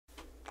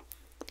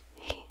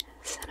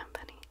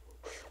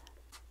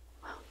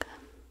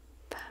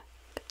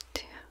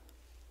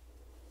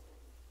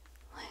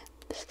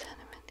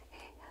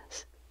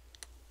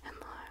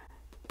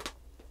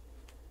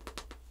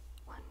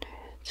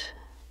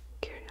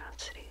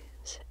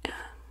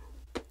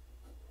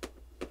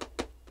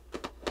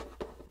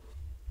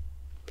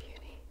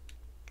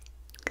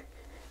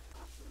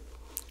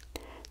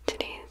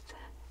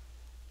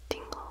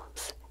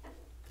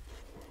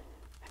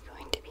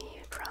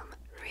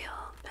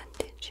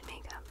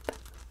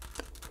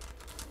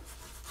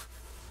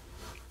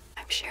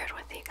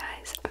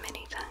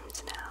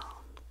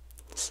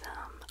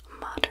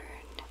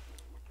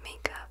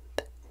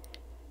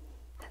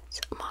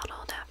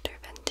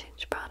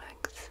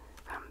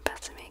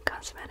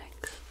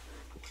Cosmetics.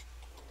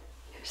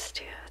 Here's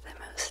two of the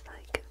most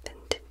like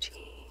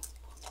vintagey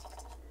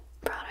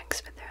products,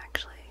 but they're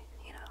actually,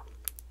 you know,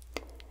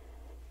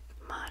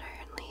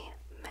 modernly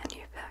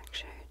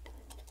manufactured.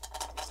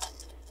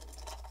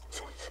 This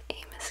is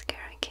a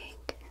mascara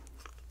cake,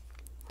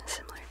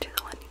 similar to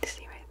the one you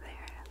see right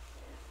there.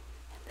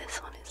 And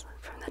this one is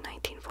from the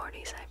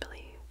 1940s, I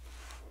believe.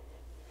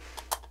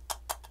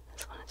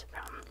 This one is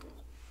from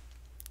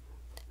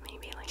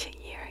maybe like a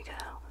year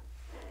ago.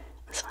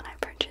 This one I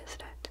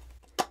purchased it.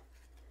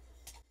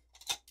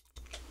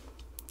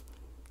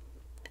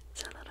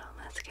 It's a little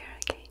mascara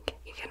cake.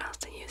 You can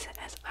also use it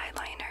as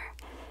eyeliner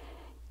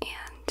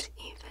and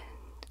even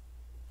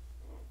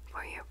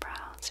for your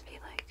brows if you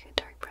like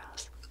dark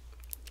brows.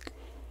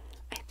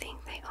 I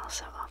think they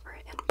also offer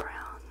it in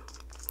brown.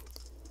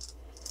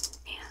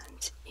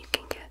 And you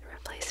can get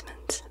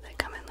replacements that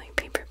come in like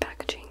paper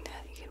packaging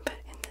that you can put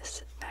in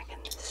this back in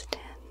this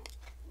tin.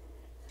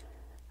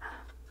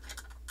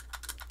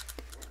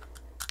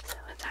 So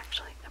it's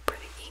actually a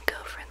pretty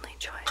eco-friendly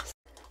choice.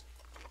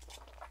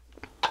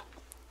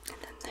 And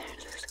then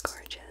there's this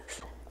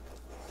gorgeous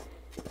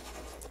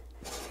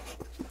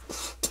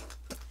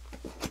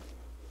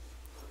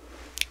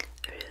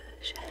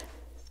rouge.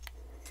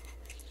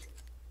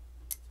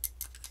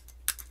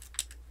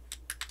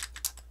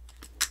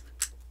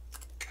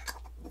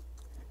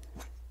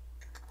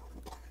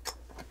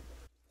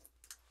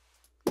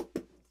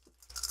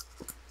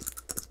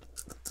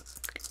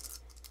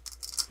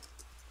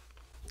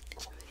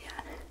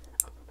 Yeah,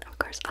 of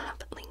course I'll have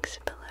links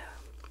below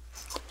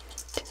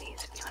to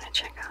these if you want to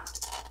check out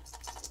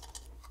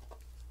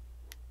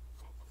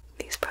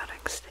these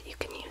products that you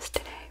can use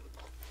today.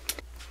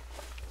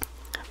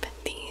 But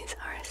these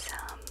are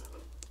some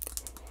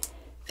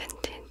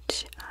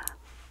vintage,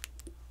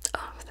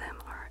 all of them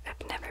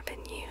have never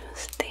been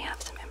used. They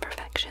have some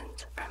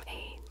imperfections from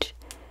age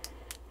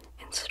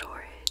and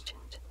storage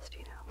and just,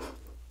 you know,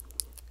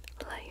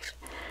 life,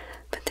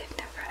 but they've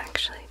never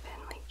actually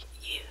been like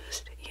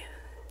used.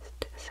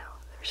 So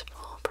there's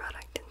full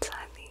product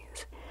inside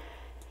these,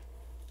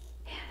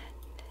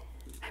 and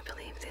I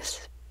believe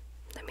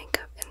the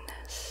makeup in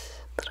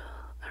this little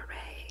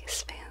array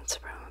spans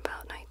from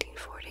about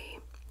 1940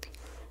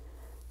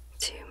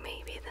 to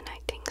maybe the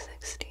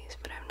 1960s,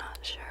 but I'm not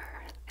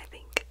sure. I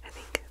think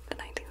the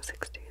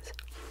 1960s.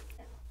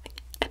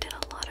 I did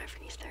a lot of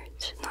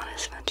research, not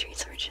as much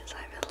research as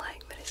I would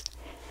like, but it's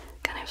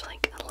kind of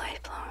like a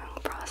lifelong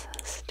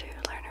process to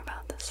learn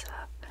about this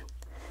stuff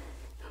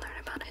and learn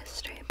about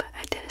history, but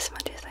I did as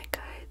much as I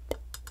could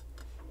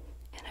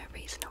in a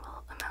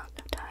reasonable amount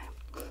of time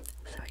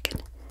so I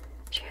could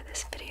share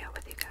this video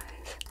with you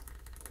guys.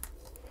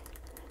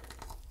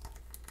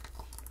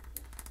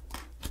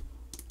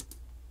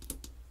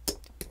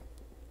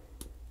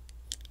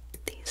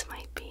 These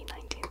might be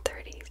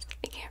 1930s,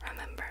 I can't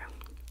remember,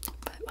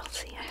 but we'll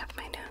see. I have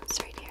my notes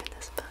right here in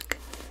this book.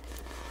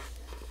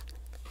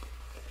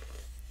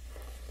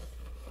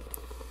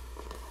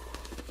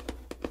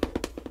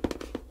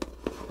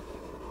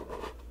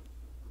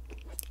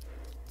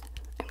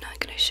 I'm not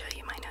going to show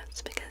you my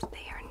notes because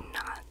they are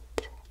not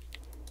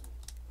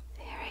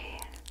very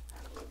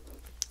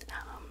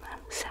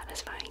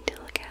satisfying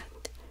to look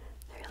at.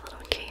 They're a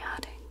little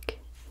chaotic.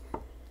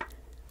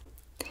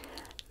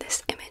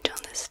 This image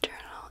on this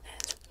journal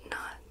is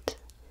not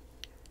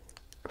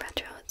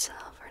retro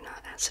itself, or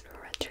not as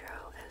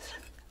retro as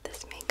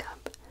this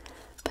makeup,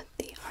 but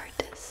the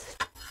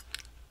artist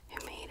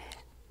who made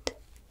it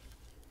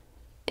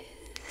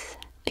is,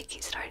 like,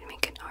 he started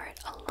making art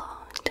a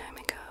long time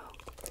ago,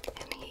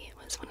 and he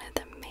was one of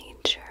the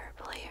major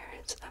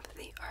players of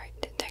the Art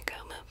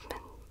Deco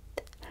movement.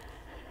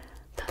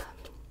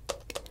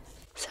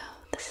 So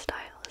the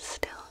style is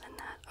still in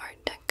that Art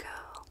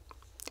Deco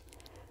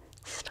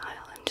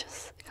style. I'm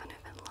just kind of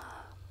in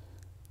love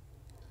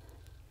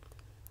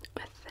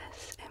with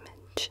this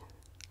image.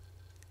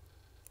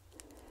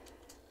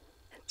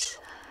 It's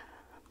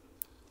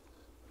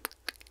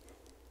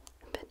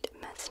a bit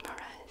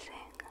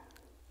mesmerizing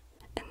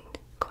and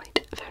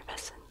quite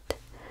effervescent.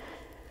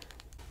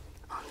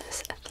 On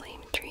this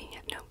flame tree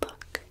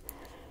notebook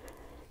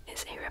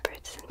is a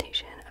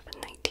representation of a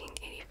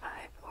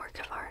 1985 work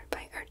of art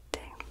by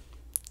Arte,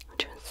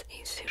 which was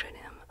a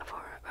pseudonym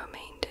for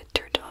Romain de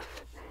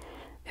Turdoff,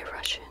 a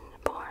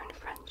Russian-born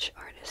French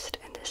artist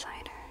and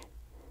designer.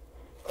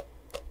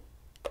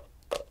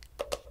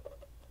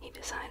 He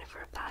designed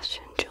for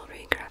fashion,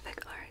 jewelry,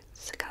 graphic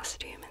arts,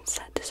 costume, and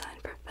set design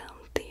for film,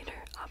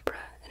 theater, opera,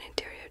 and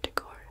interior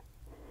decor.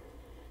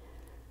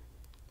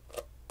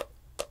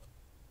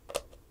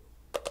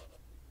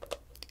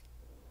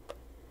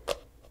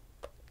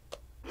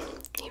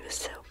 He was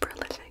so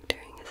prolific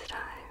during his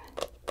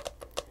time.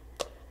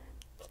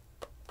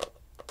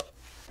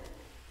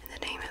 And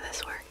the name of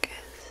this work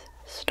is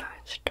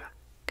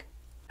Starstruck.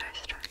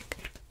 Starstruck.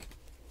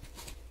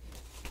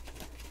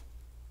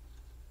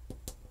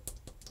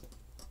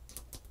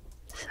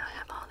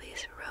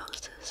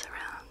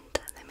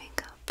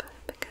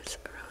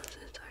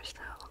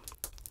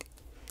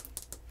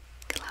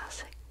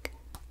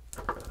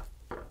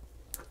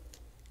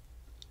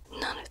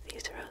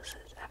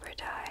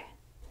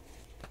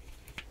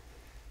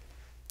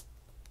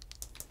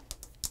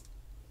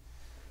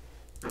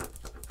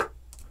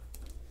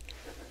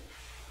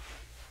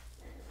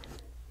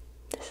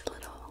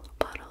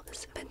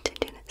 is vintage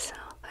in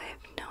itself. I have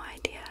no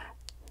idea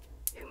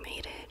who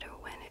made it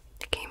or when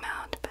it came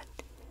out, but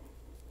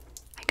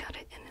I got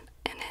it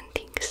in an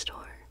antique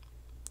store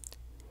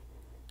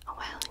a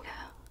while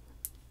ago.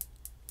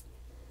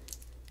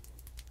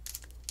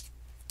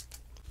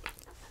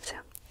 So,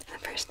 the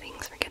first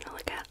things we're gonna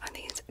look at are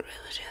these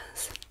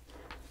rouges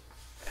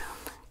from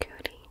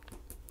Coty.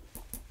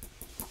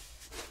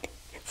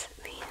 It's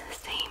the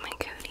same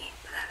Coty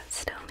that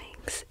still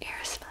makes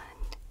Airspun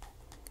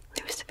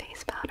loose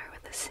face powder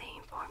with the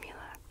same formula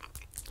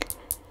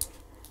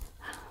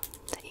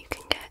that you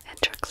can get at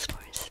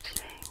drugstores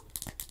today.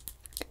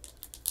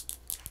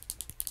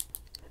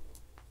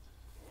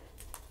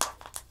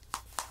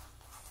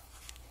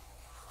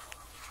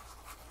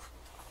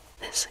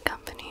 This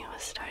company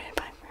was started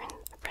by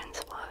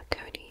Francois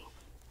Coty.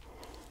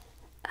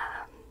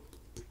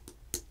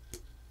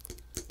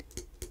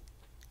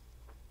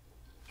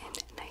 In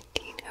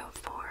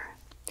 1904.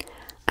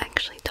 I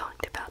actually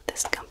talked about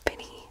this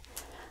company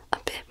a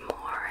bit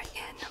more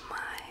in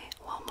my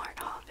Walmart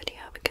haul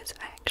video because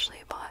I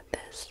actually bought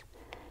this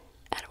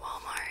at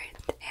Walmart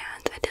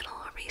and I did a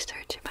little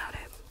research about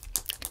it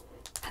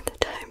at the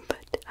time, but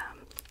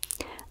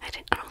I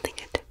don't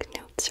think I took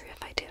notes, or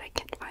if I did, I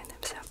can't find them.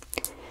 So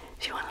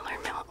if you want to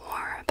learn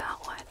more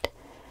about what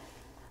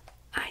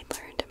I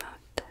learned about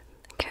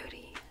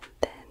Coty,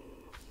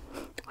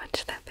 then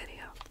watch that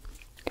video.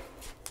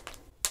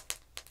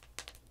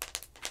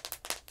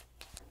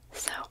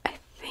 So I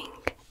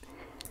think,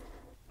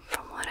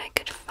 from what I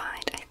could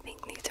find, I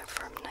think these are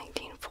from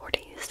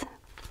 1940s.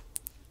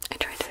 I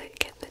tried to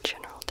get the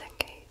general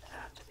decade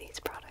of these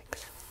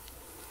products.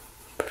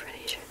 I'm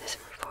pretty sure these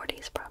were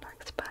 40s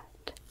products, but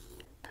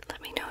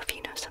let me know if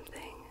you know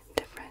something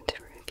different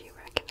or if you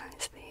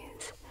recognize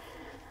these.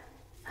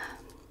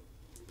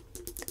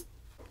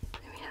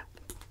 We have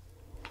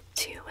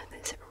two with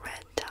this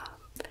red top,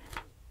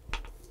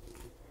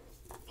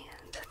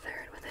 and a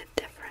third with a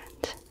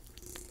different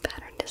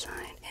pattern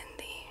design in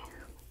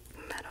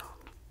the metal,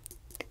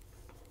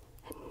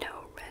 and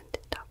no red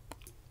top.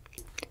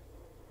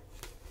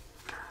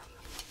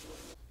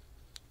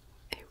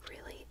 A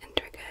really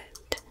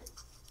intricate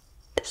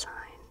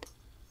design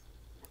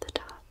at the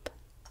top.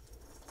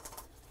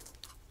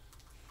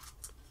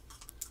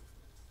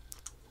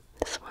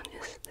 This one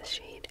is the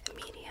shade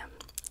medium.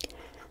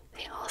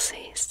 They all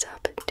say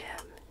Sub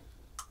Dim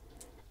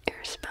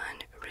Airspun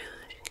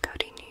Rouge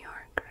Coty New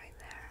York right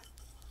there.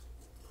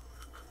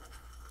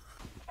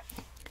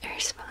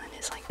 Airspun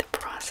is like the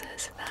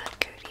process that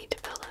Coty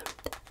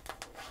developed.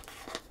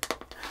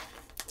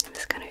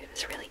 It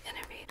was really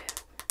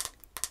innovative.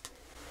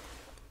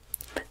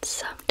 But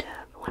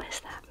sub-dub, what does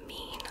that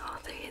mean? All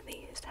three of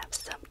these have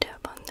sub-dub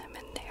on them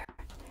in there.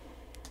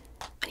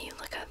 When you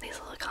look up these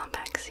little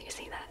compacts, you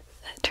see that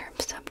term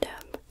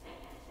sub-dub.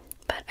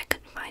 But I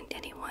couldn't find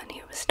anyone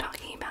who was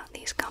talking about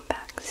these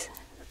compacts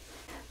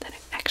that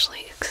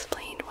actually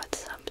explained what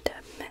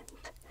sub-dub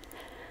meant.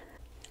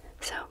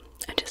 So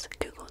I just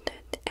googled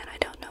it, and I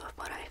don't know if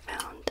what I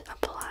found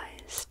applies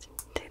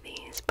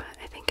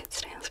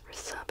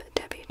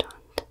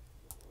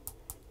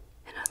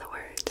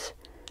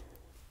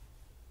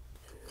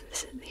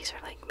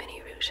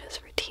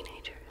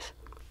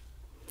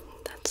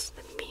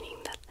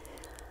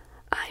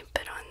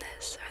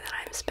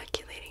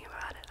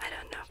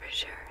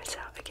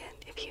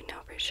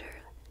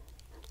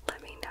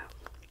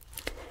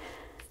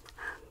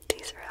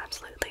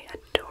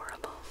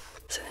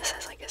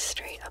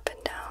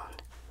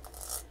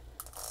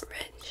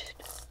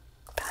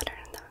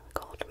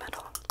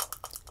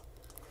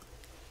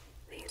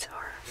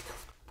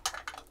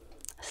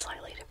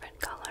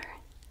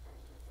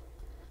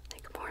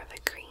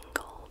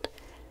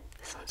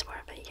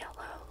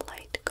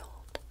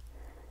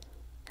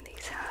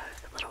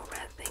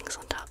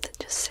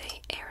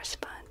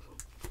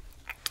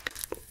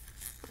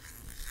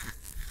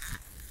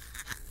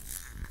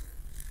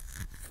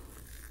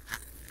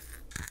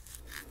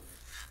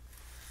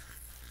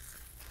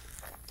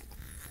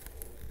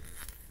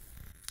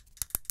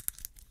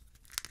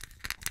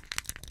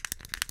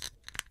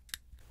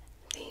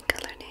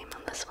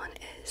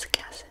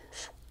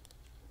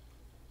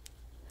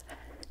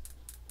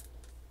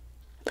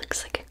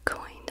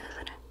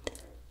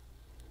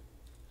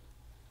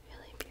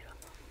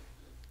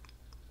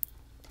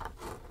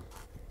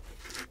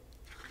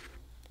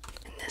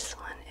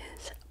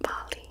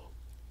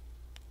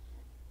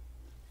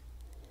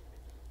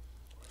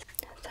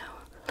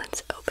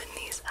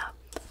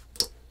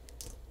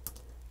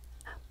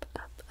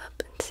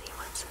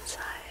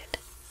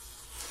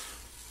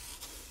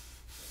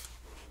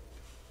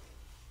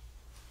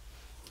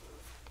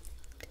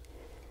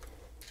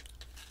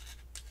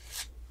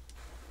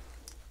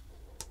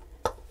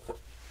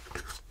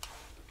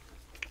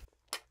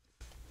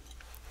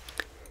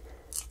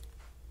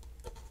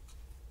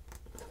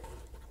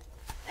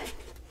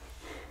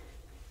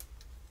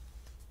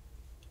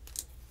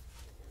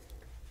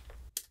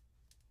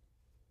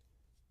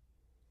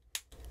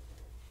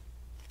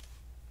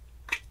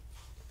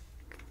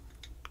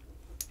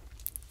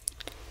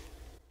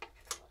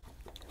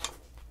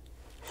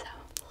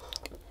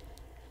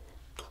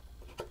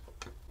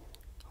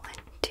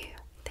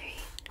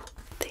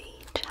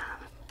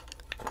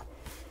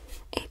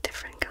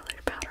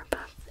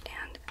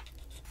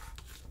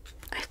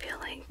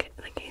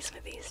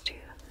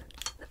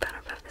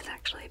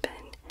actually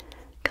been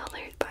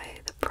colored by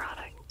the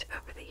product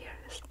over the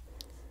years.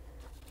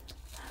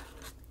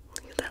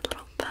 Look at that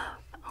little puff.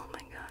 Oh my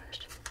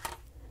gosh.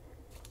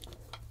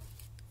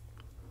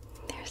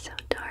 They're so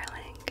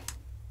darling.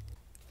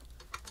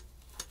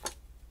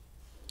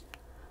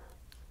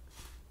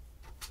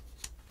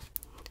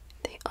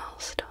 They all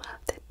still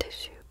have the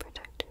tissue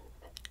protective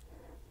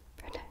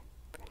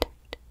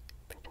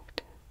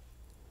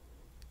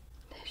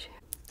tissue.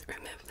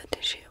 Remove the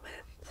tissue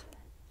with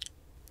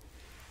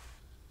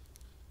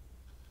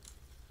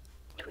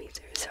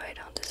tweezers so I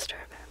don't disturb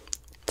it.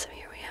 So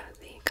here we have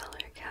the color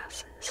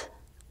gases.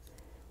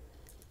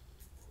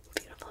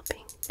 Beautiful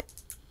pink.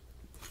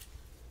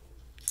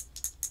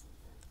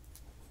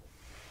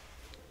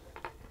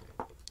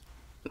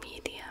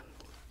 Medium.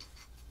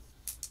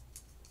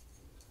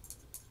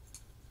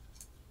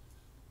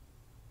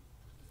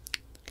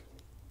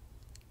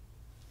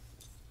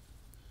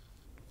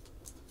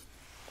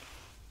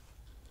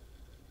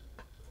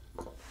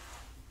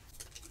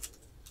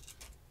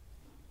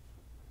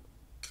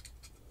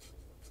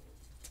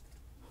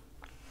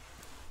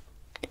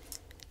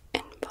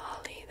 In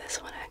Bali,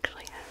 this one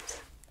actually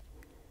has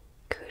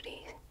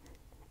cootie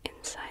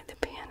inside the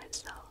pan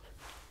itself.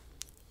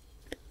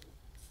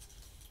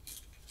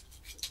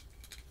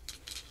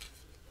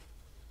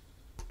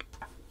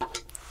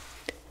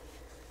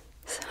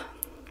 So,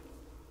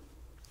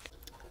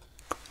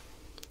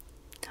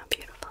 how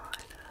beautiful are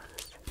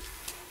those?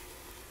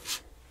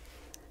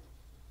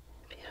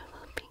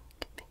 Beautiful pink,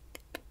 pink,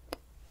 pink, pink,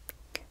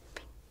 pink,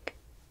 pink, pink.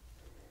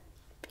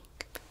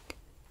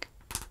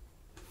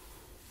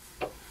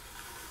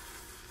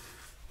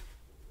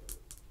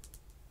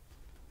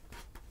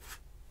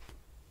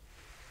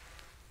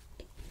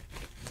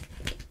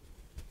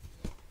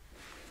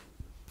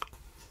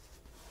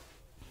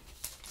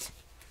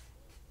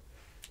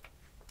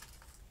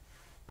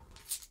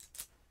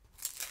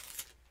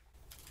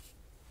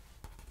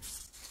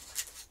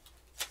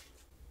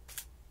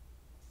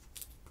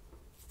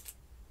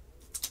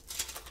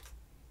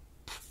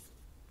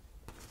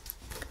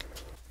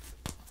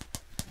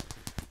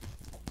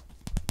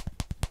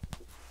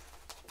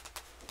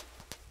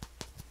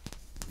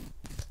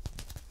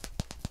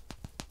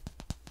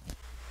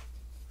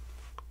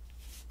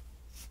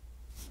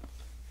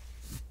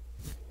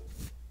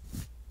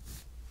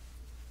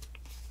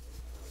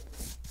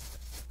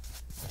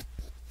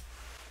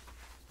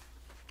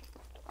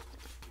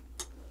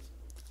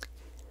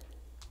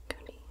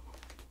 Cootie.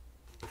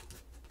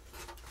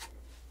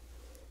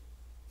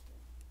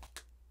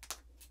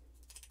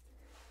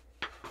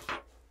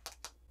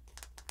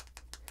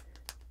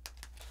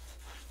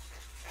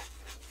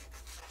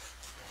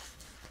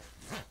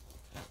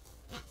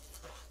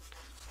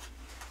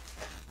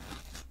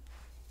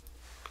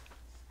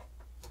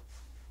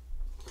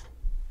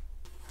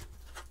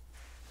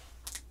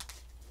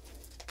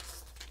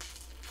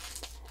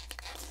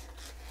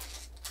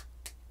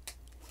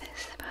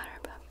 This powder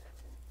puff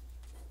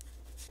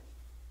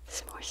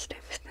is more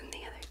stiff than the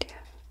other two.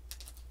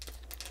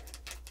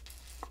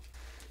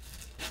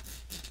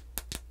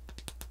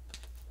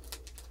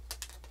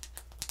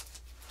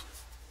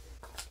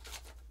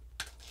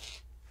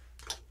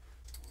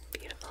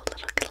 Beautiful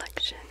little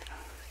collection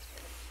of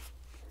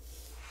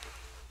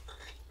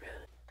rose.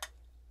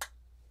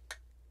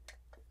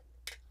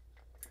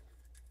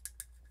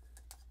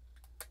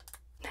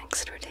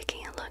 Next, we're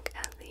taking a look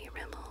at the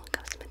Rimmel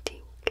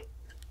Cosmetique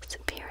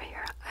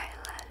Superior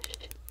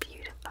Eyelash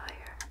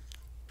Beautifier.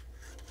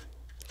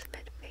 It's a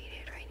bit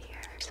faded right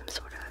here. Some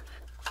sort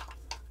of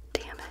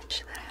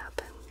damage that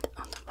happened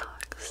on the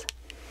box.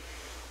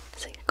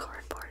 It's like a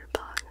cardboard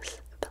box,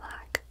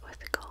 black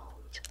with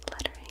gold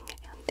lettering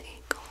and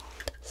a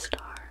gold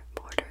star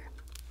border.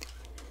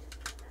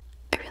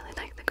 I really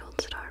like the gold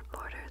star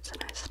border. It's a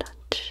nice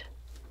touch,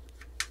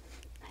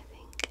 I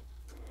think.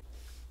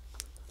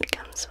 It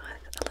comes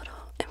with a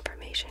little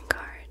information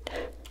card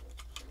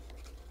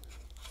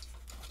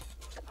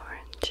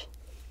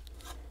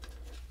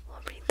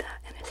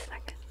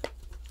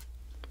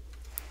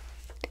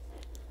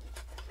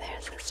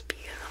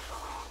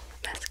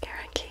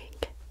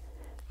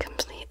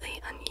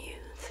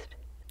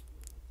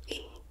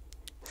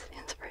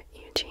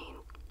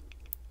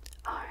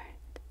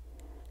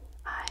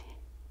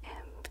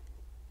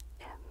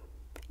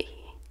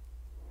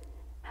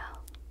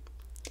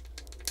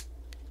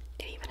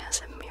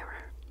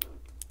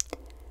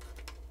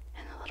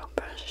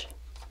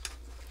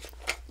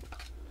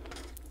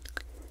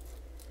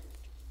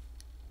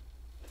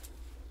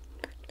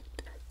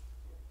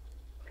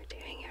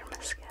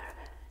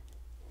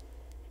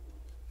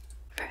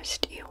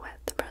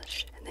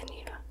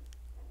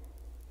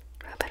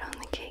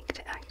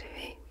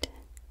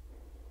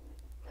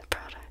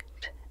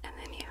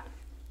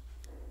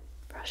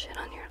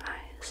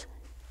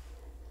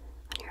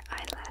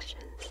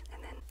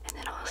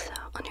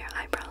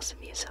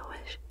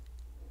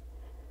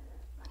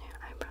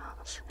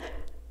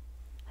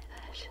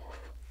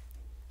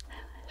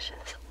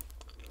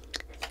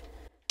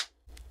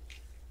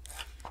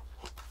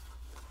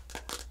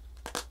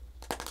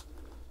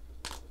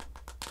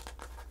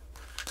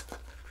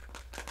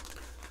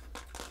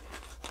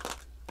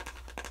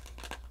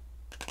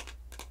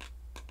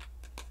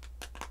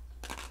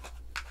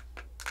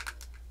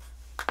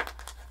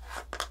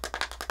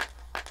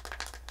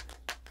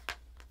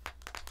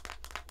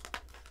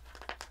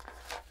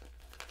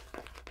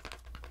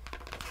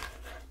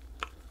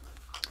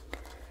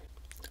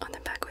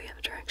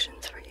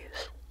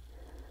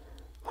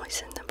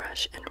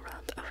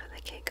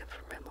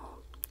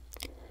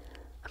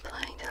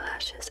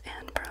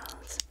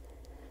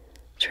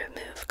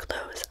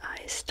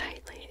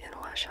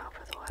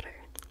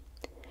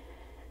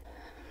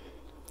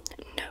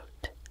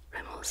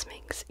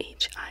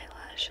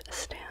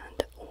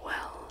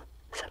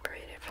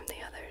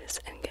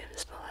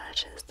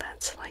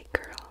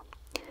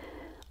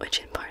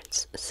which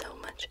imparts so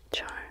much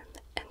charm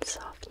and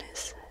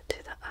softness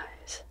to the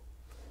eyes.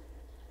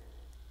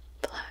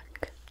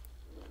 Black.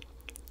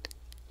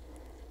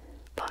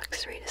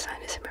 Box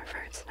redesigned as Summer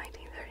First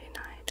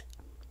 1939.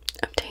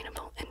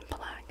 Obtainable in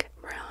black,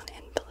 brown,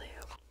 and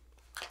blue.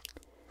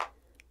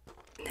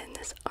 And then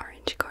this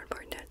orange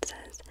cardboard note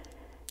says,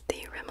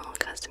 the Rimmel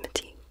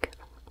Cosmetique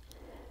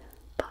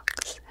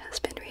box has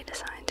been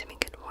redesigned to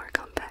make it more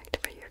compact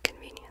for your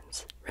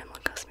convenience.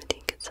 Rimmel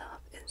Cosmetique itself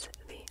is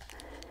the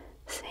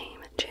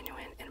same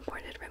genuine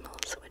imported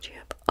Rimmels which you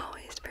have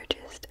always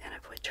purchased and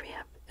of which we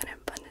have an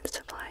abundant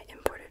supply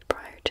imported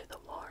prior to the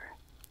war.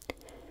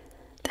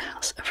 The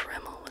House of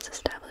Rimmel was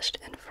established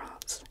in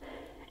France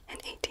in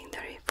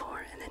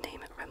 1834, and the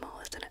name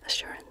Rimmel is an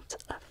assurance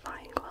of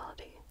fine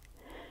quality.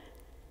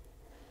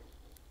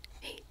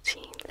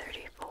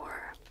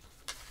 1834.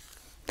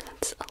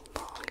 That's a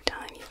long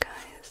time, you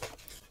guys.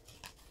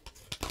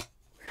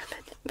 We're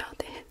about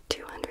to hit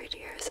 200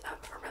 years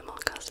of Rimmel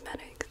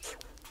Cosmetics.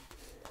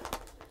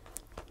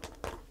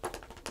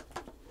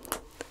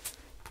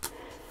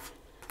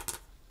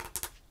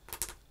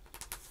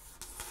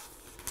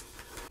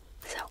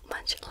 So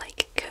much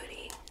like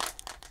Cody,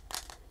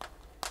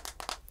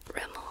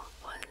 Rimmel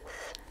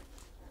was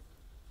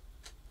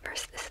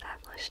first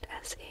established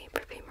as a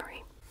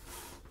perfumery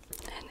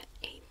in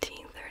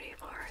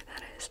 1834.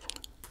 That is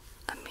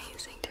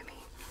amazing to me.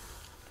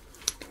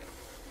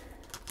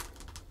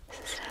 It's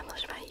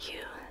established by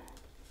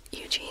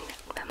Eugene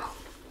Rimmel.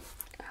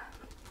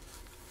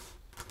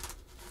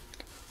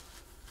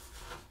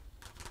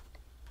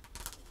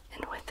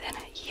 And within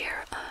a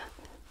year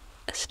of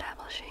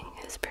establishing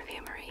his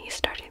perfumery, he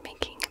started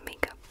making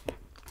makeup.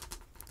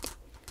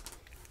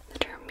 The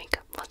term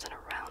makeup wasn't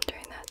around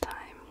during that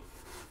time.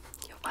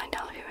 You'll find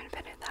out who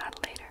invented that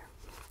later.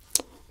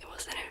 It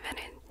wasn't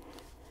invented,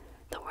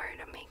 the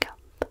word makeup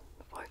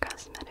for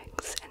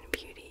cosmetics and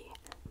beauty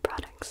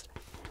products.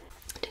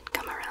 It didn't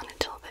come around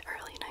until the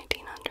early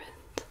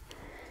 1900s.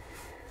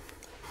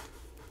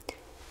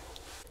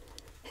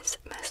 His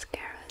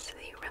mascaras,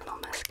 the Rimmel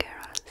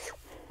mascaras,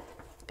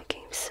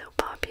 became so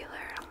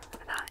popular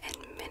that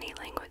in many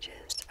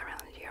languages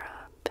around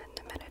Europe and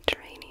the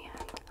Mediterranean,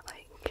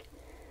 like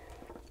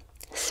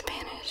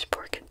Spanish,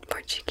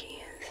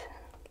 Portuguese,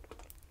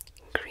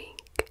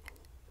 Greek,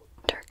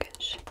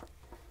 Turkish,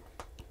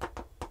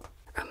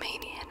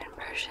 Romanian, and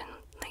Persian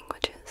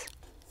languages,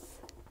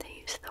 they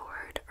use the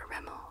word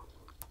Rimmel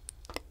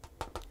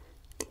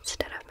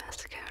instead of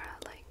mascara.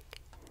 Like,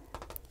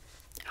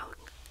 oh,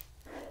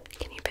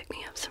 can you pick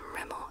me up some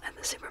Rimmel at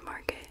the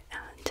supermarket?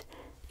 And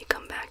you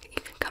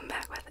can come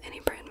back with any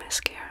brand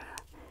mascara.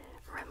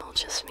 Rimmel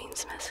just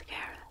means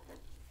mascara.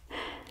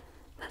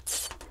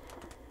 That's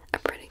a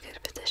pretty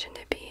good position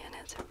to be in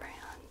as a brand.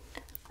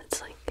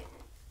 It's like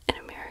in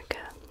America,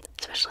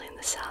 especially in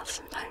the South,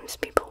 sometimes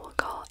people will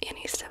call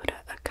any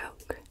soda a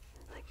Coke,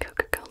 like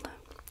Coca-Cola.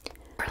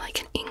 Or like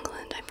in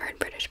England, I've heard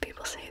British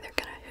people say they're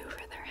gonna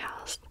Hoover their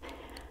house.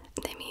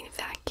 They mean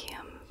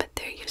vacuum, but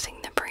they're using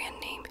the brand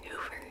name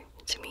Hoover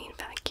to mean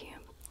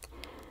vacuum.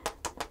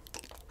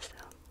 So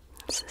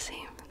it's the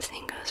same. The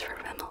same goes for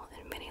Rimmel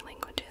in many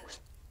languages.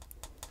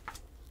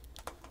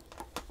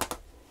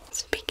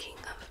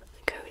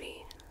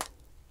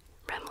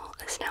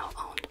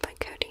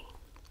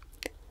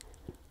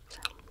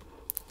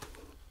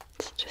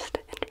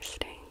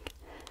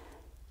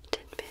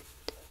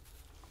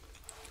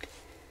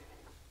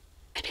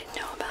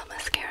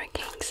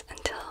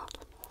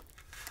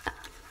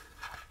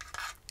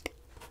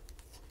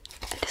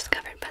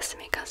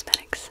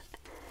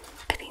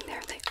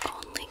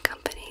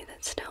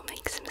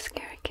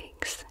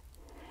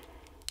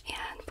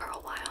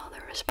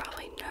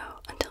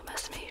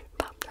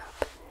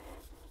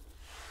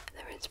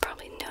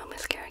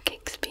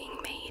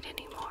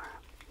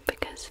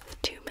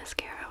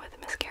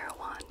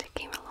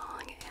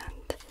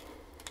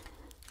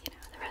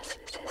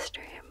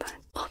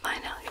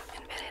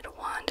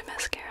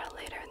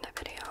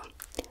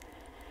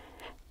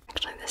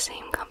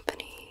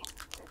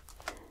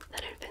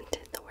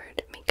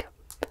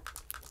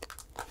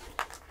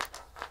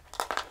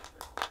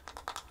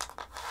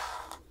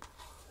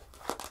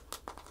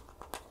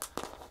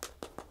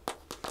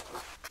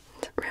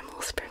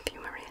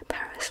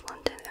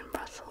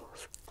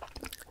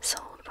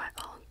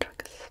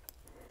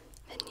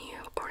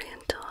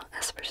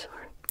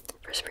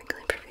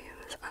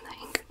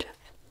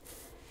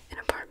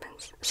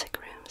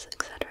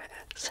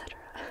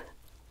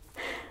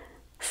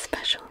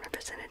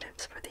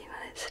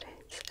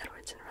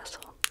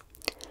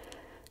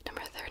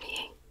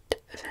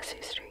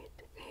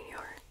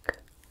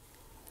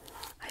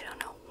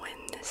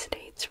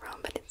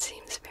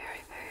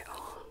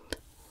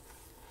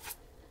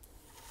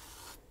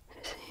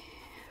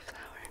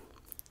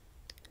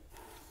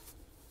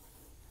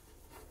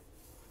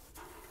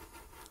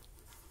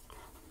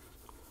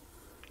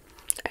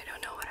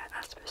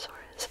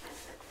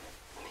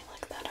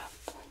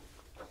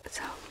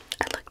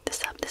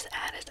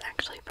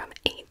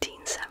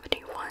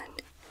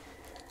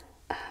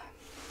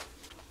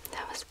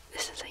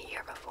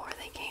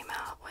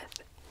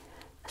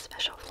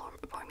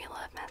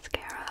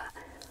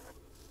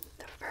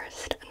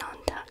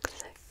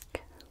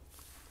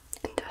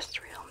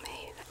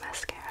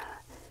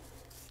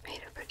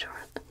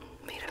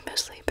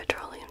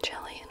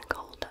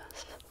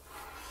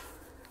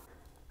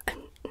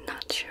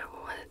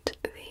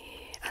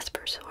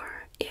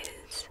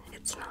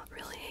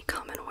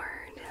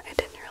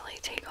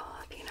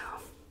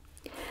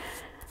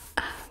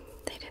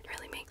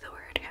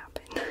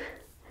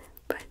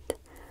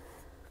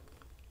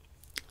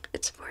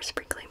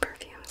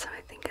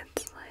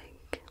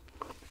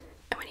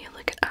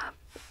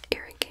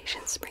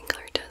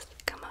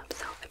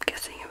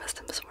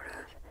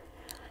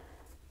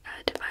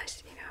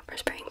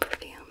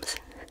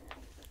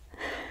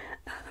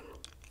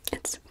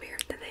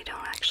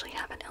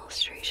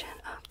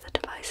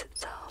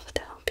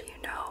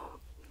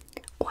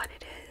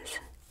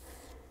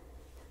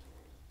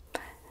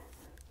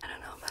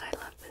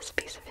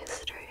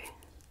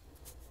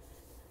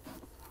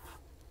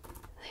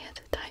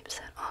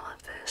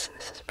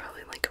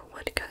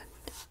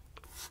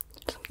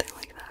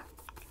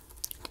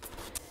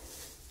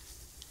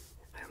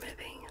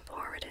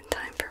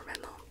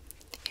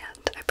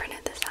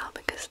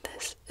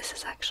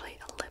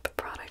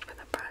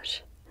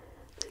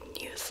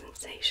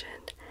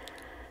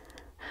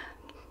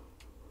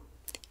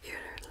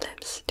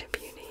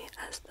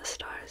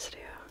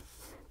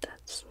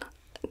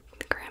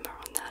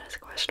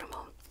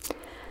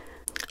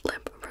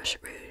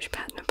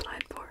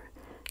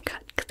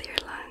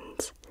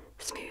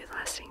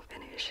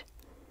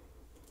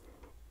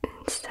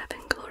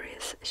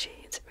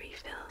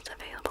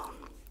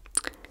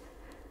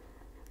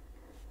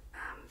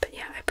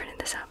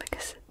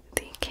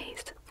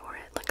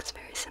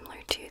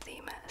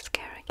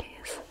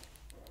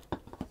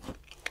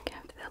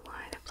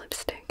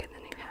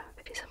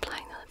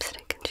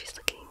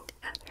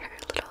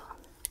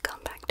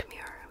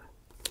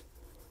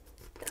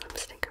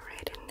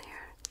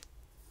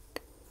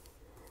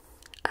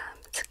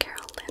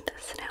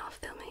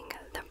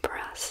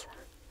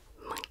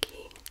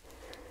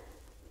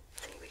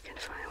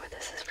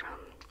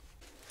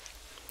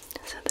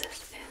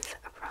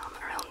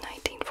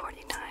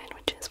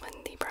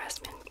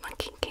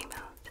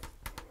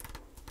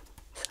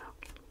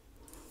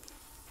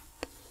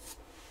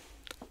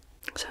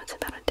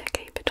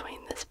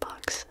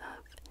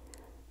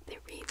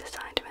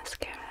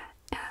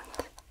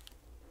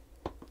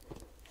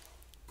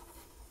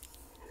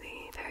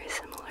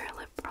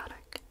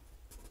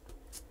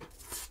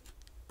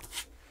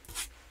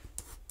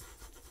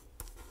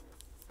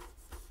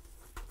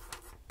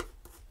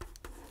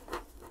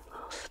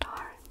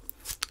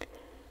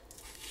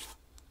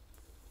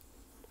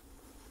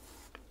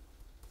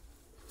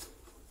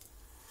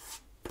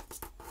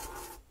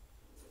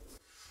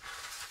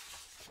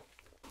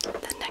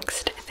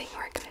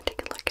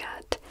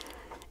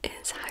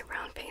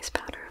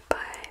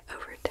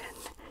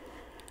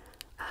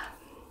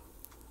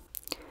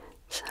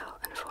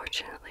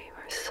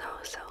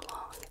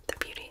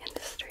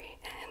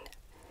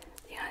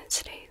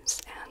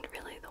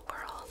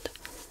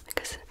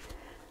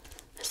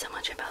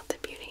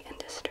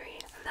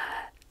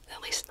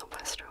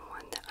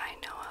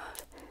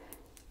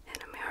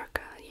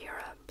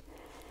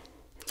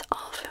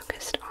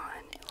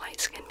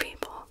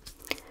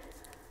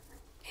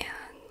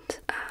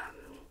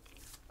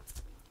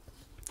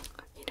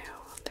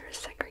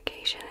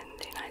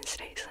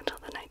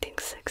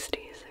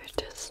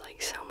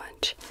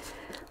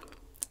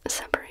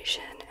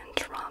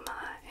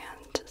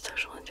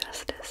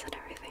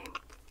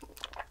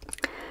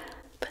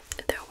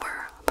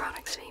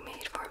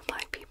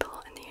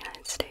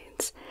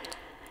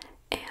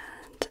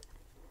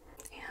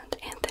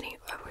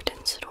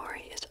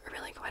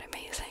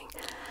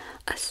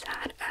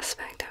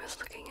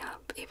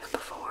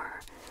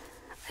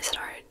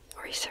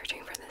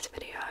 researching for this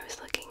video, I was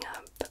looking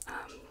up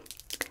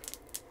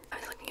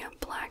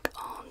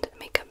black-owned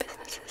makeup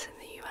businesses in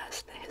the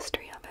US, the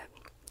history of it.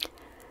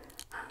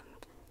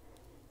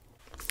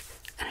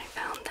 And I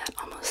found that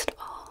almost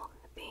all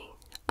the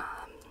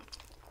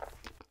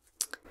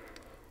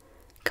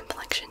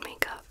complexion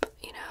makeup,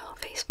 you know,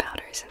 face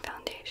powders and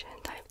foundation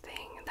type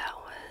thing that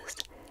was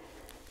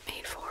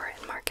made for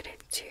and marketed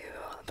to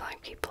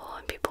black people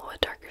and people with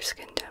darker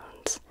skin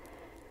tones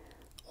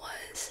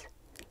was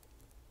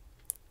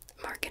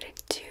marketed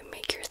to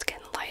make your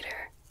skin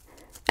lighter.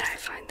 And I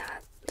find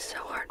that so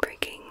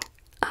heartbreaking.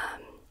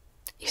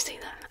 You see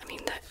that, I mean,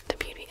 the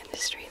beauty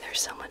industry,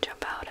 there's so much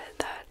about it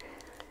that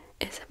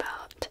is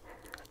about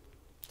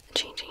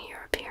changing your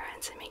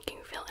appearance and making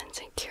you feel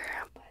insecure.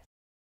 But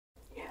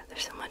yeah,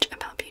 there's so much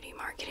about beauty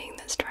marketing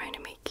that's trying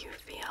to make you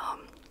feel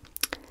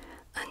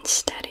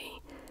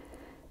unsteady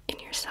in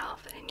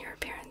yourself and in your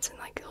appearance, and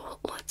like, well,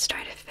 let's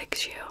try to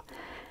fix you.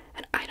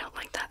 And I don't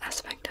like that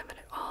aspect of it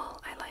at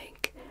all. I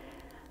like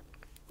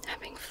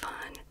having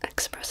fun,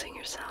 expressing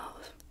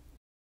yourself.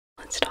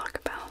 Let's talk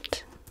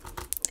about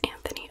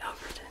Anthony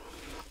Overton.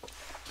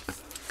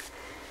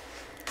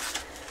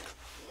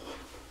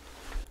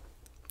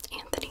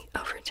 Anthony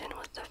Overton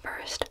was the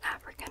first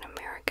African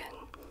American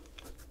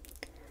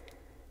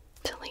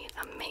to lead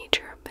a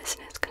major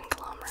business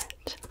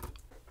conglomerate.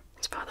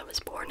 His father was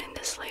born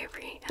into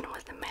slavery and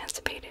was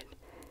emancipated,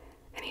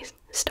 and he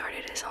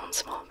started his own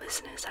small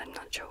business. I'm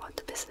not sure what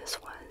the business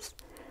was,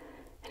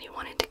 and he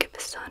wanted to give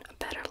his son a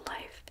better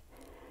life,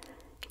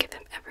 give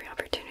him every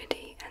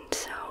opportunity, and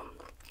so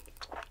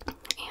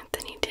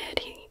Anthony did.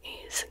 He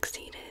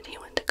succeeded. He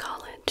went to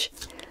college.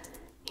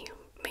 He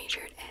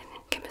majored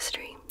in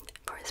chemistry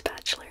for his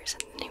bachelor's,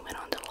 and then he went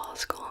on to law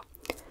school.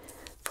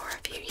 For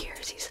a few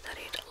years he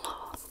studied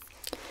law,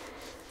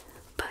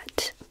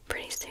 but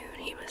pretty soon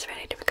he was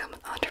ready to become an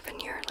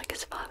entrepreneur like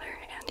his father,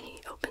 and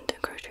he opened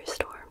a grocery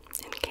store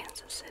in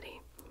Kansas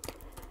City.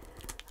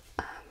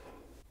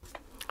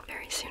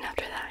 Very soon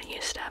after that, he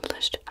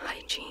established a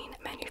hygiene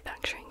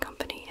manufacturing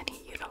company, and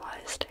he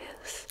utilized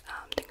his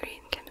degree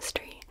in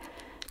chemistry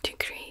to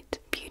create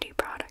beauty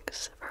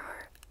products for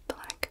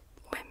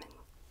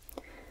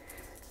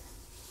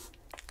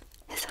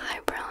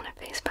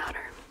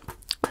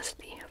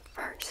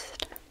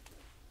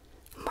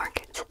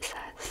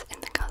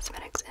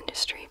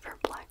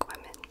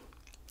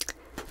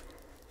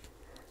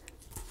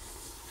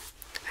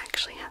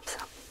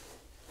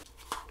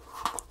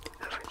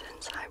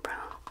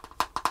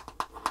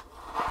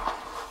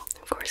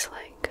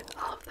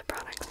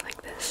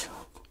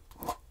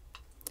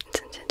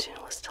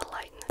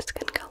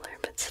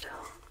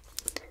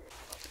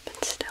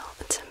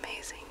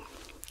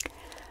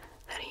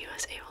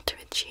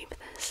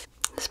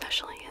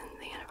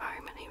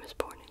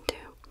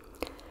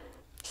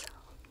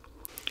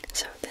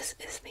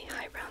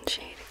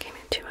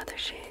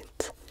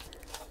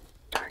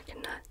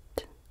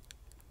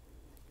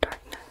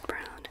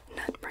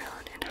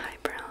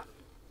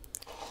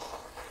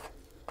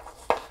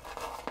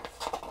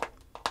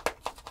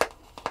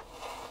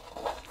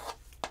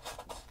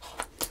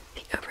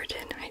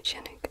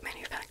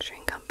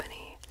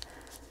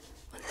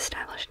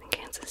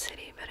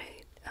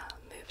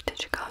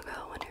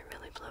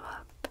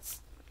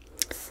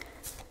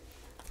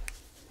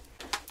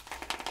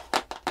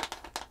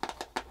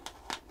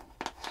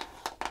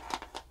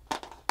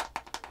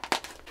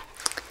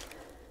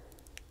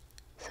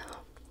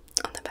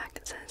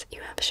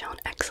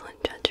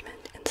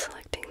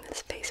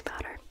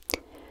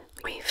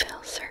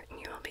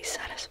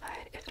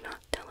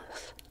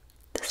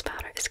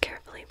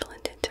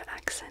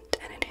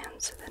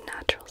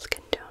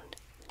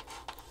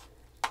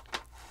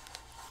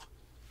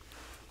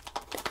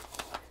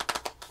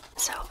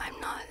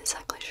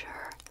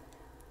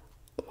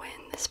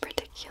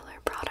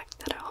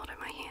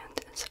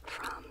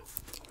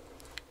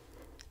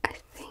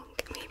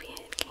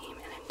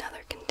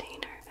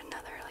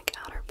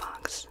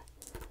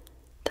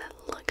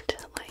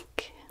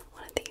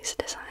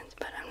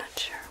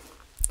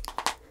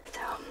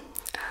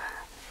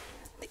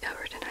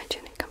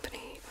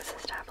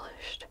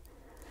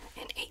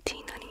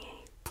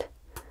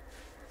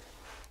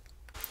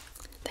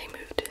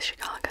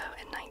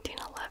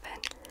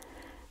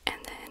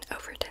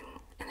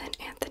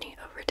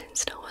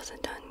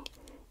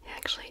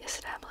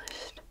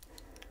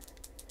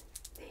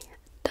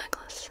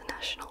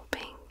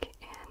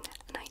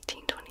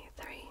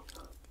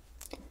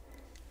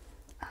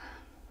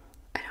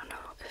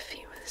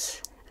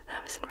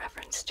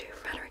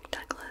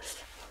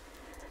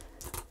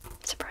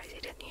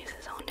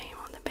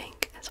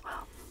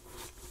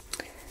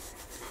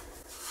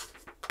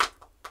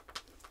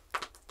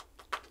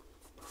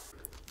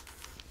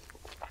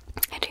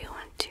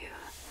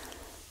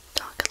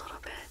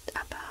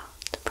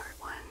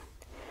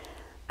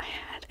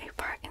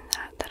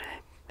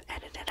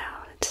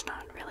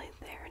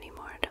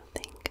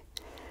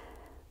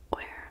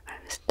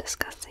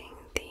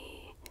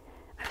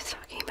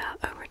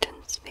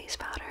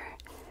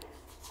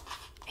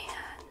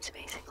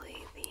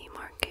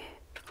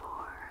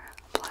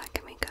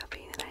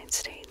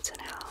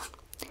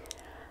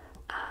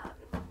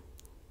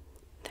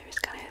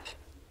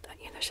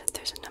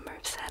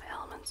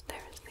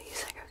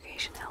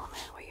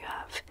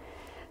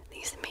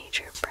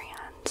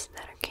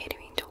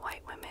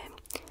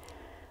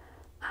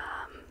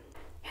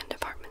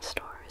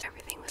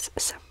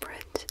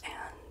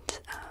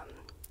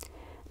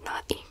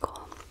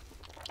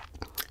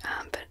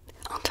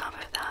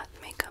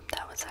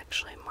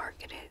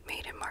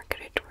made and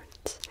marketed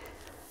towards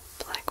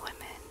black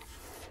women.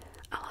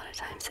 A lot of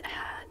times it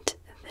had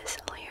this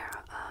layer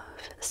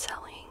of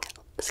selling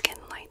skin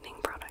lightening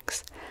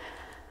products.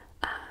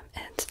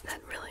 And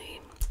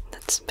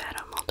that's bad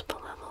on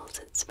multiple levels.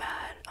 It's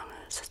bad on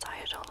a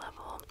societal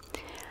level.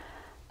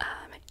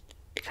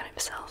 It kind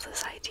of sells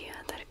this idea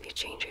that if you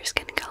change your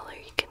skin color,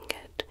 you can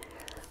get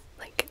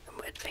like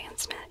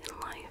advancement in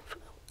life,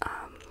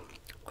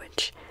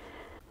 which,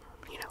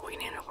 you know, we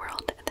need a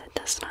world that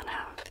does not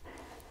have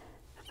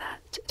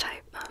that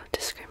type of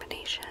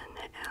discrimination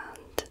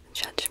and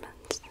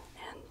judgments,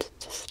 and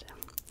just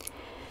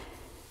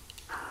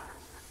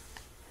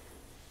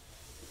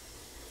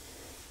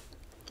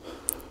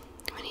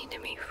we need to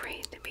be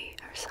free to be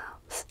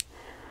ourselves.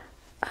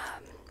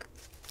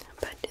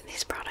 But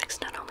these products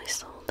not only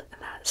sold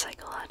that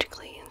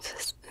psychologically and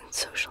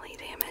socially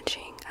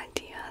damaging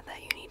idea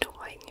that you need to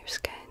whiten your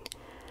skin,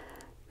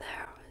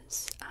 there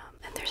was,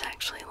 and there's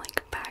actually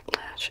like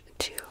backlash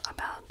too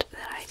about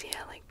that idea.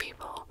 Like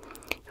people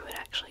who would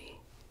actually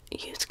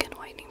use skin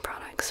whitening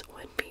products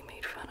would be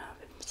made fun of.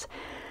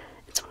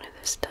 It's one of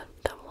those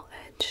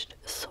double-edged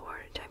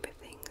sword type of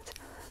things.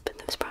 But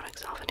those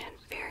products often had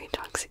very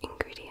toxic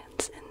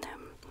ingredients in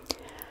them,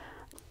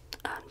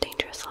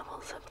 dangerous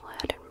levels of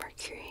lead and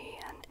mercury,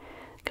 and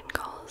can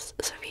cause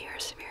severe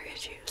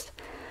issues.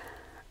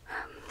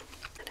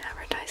 An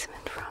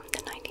advertisement from the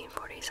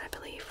 1940s, I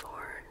believe,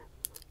 for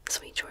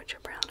Sweet Georgia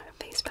Brown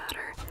face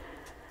powder.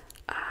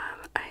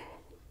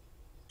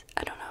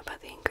 I don't know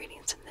about the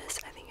ingredients in this.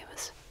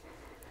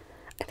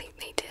 I think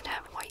they did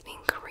have whitening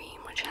cream,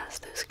 which has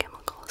those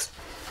chemicals.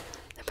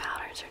 The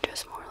powders are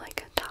just more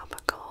like a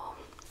topical.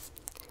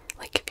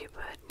 Like if you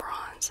put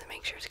bronze, it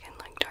makes your skin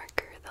look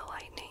darker. The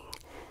lightening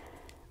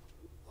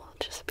will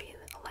just be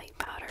a light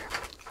powder.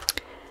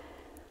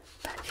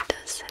 But it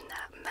does send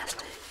that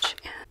message.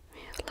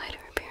 And lighter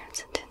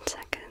appearance in 10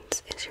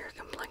 seconds. Is your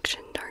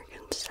complexion dark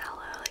and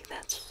sallow? Like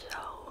that's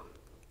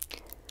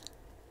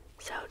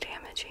so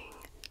damaging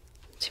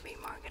to be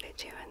marketed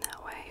to in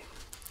that way.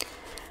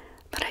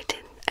 But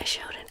I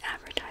showed an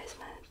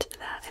advertisement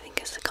that I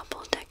think is a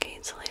couple of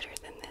decades later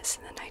than this,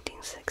 in the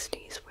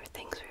 1960s, where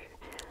things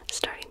were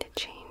starting to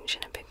change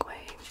in a big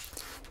way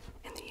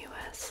in the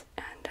US.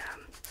 And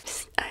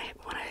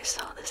when I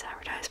saw this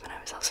advertisement,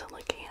 I was also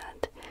looking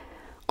at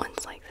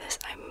ones like this.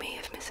 I may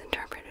have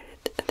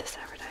misinterpreted this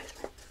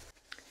advertisement.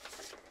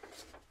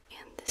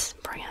 And this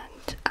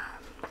brand,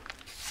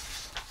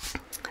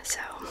 so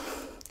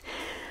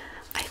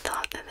I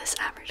thought that this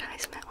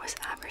advertisement was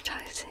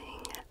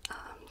advertising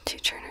to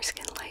turn her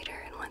skin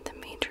lighter, and one of the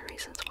major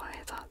reasons why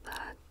I thought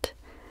that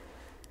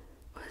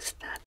was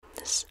that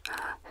this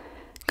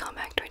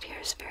compact right here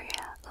is very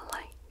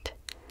light.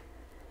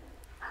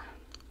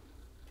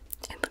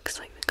 It looks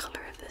like the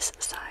color of this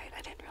side.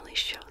 I didn't really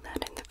show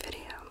that in the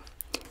video.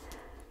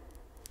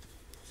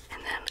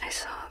 And then I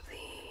saw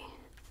the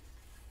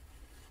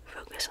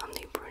focus on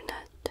the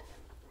brunette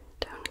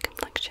tone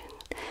complexion,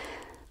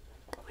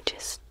 which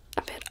is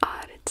a bit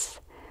odd. It's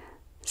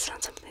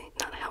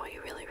not how we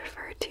really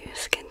refer to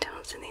skin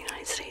tones in the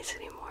United States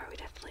anymore. We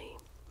definitely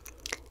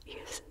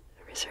use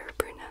reserve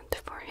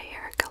brunette for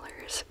hair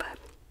colors, but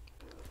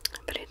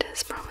it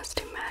does promise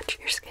to match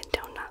your skin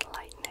tone, not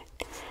lighten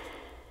it.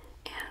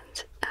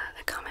 And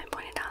a comment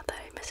pointed out that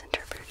I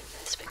misinterpreted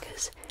this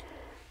because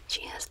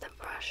she has the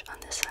brush on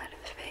this side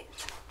of the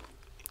face.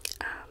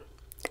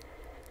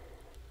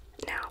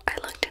 Now, I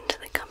looked into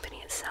the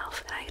company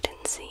itself, and I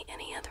didn't see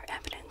any other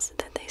evidence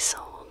that they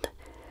sold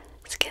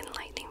skin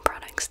lightening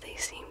products. They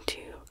seem to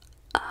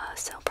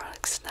sell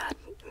products that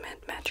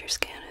match your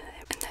skin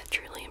and that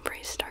truly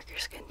embrace darker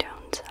skin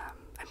tones.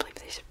 I believe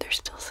they're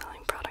still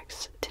selling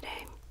products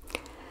today.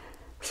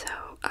 So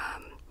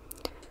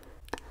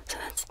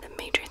that's the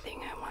major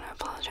thing I want to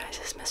apologize,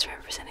 is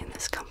misrepresenting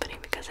this company,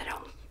 because I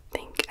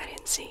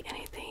didn't see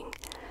anything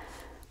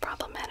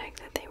problematic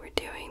that they were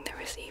doing. There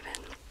was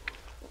even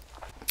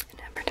an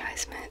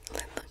advertisement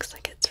that looks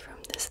like it's from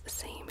this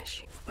same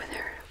issue with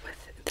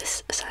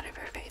this side of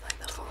her face, like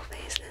the full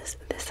face is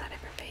this side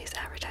of her face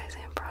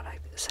advertising a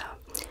product. So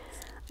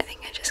I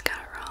think I just got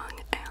it wrong,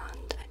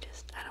 and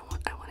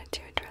I wanted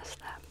to address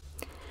that.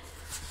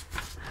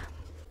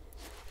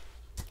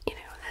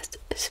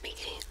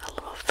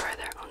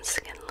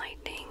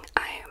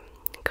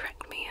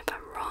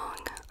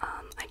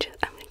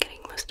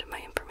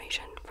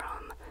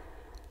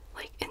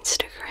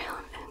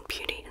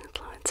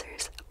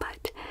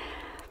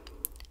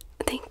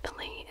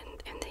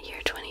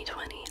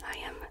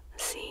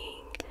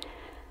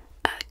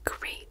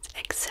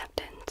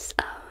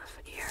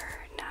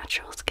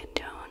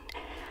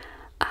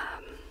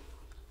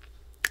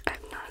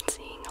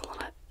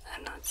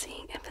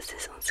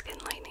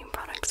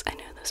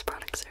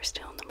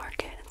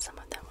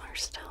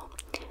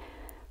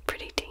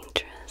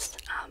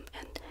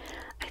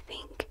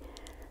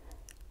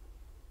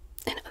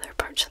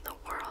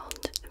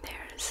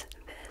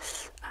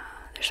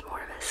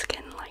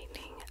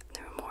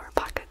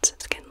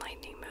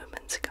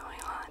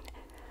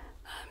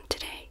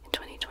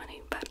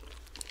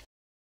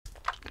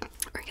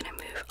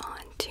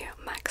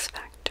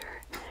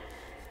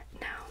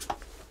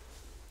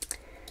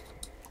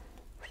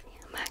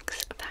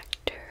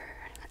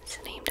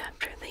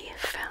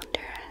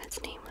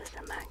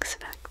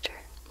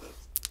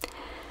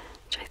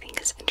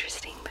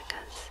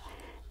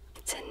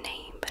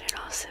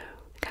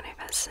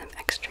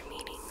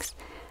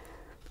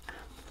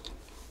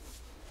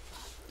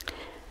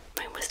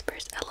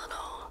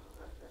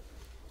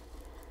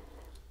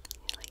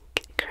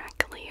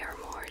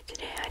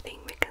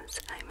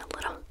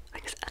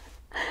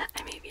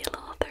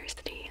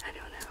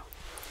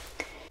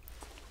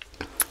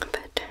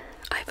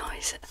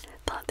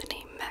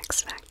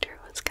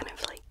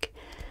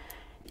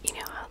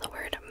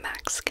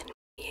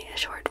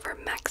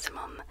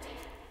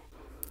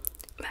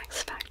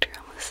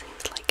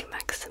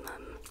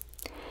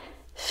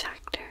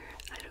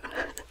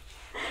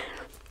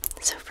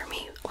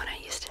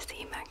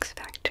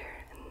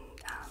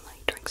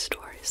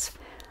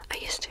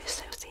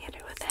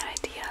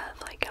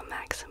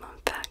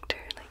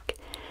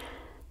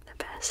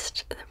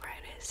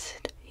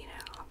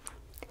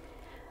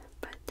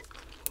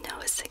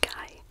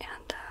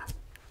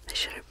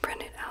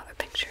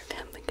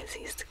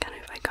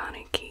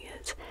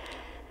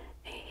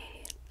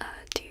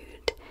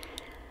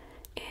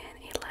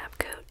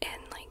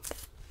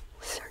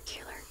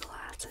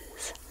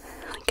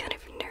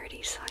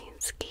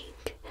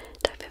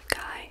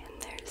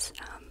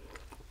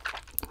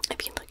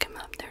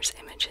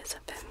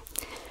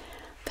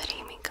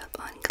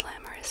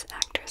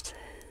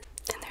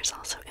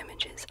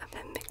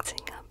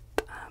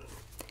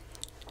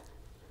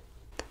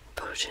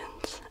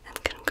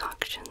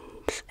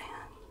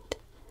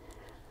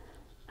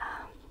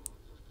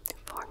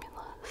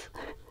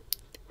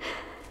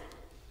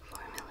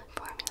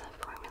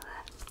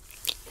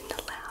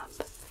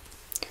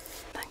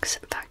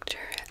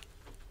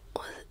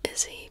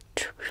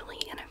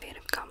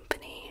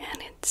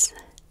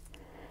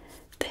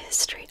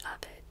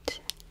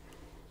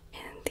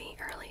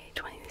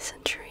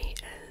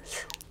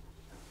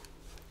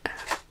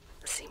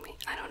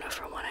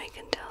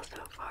 can tell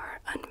so far,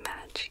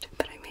 unmatched,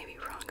 but I may be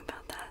wrong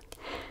about that.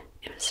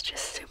 It was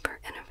just super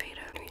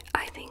innovative.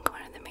 I think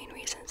one of the main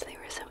reasons they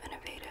were so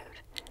innovative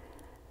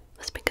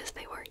was because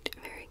they worked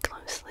very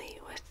closely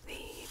with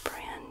the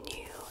brand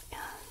new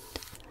and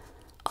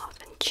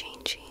often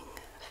changing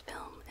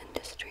film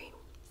industry.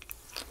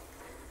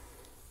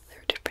 There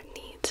were different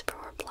needs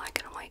for black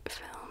and white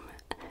film,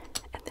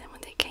 and then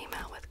when they came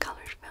out with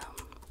color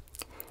film,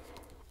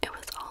 it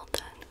was all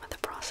done with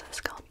a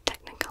process called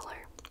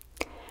Technicolor.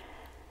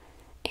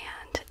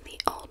 And the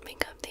old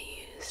makeup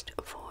they used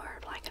for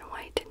black and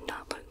white did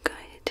not look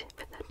good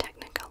with the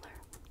Technicolor.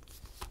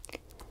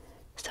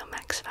 So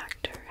Max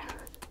Factor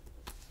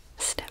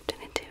stepped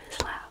into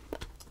his lab,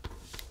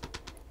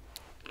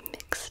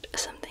 mixed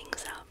some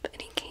things up,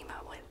 and he came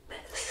out with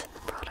this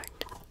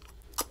product.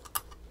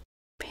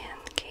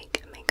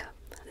 Pancake makeup.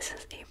 This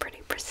is a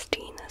pretty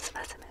pristine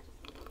specimen.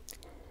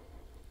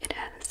 It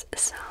has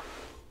some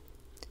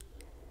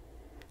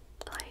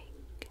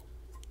like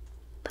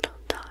little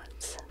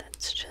dots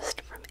that's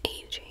just from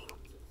aging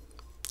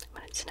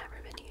when it's never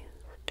been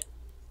used.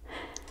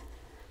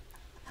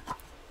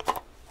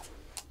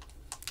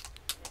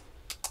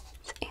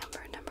 It's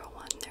Amber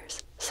 #1.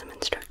 There's some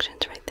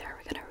instructions right there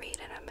we're gonna read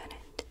in a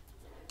minute.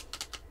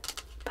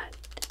 But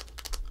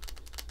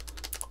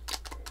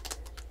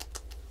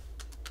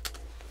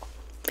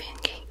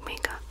pancake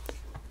makeup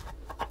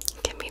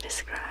can be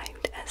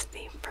described as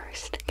the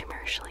first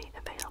commercially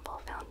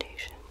available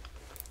foundation.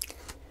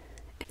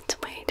 It's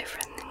way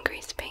different than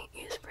grease paint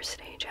used for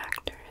stage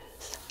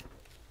actors,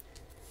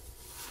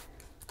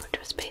 which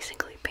was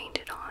basically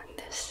painted on.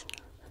 This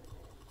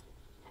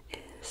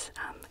is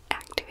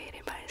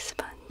activated by a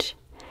sponge.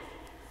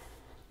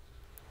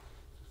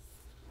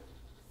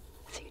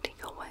 So you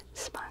take a wet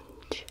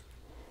sponge,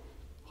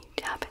 you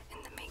dab it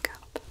in the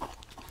makeup,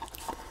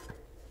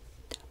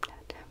 tap,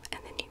 tap, tap,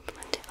 and then you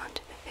blend it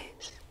onto the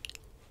face.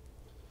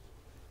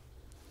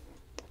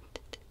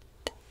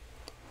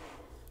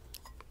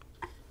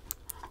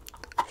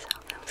 So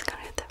that was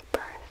kind of the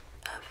birth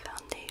of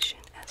foundation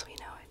as we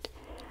know it.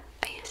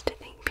 I used to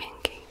think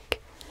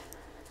pancake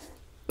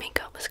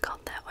makeup was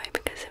called that way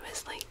because it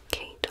was like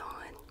caked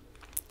on.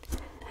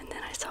 And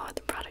then I saw what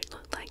the product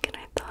looked like and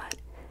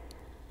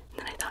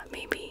then I thought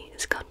maybe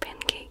it's called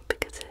pancake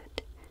because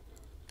it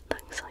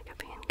looks like a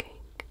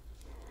pancake.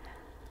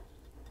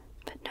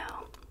 But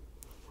no,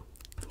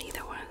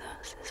 neither one of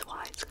those is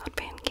why it's called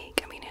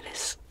pancake. I mean, it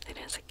is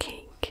a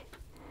cake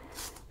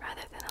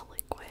rather than a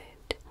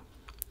liquid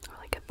or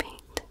like a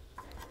paint.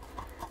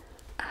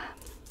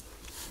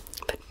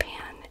 But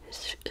pan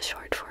is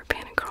short for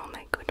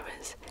panochromic, which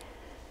was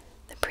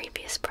the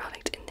previous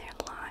product in their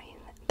line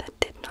that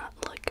did not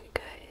look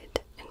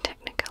good in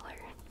Technicolor.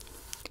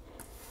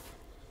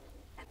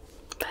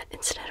 But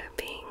instead of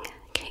being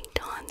caked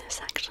on, this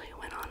actually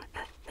went on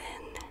a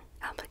thin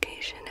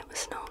application. It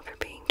was known for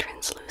being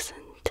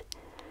translucent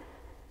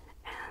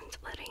and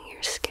letting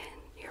your skin,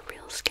 your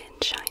real skin,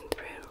 shine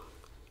through,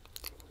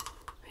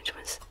 which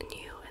was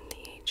new in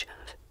the age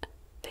of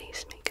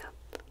face makeup.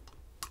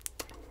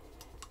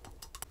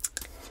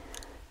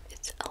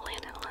 It's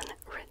lanolin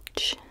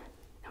rich.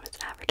 It was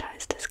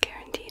advertised as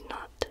guaranteed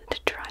not to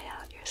dry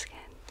out your skin.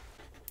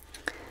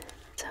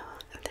 So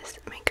this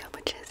makeup,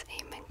 which is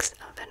a mix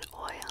of an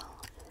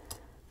oil,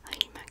 a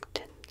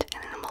humectant,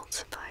 and an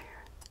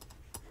emulsifier,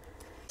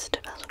 was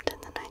developed in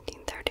the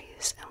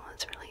 1930s and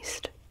was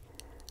released,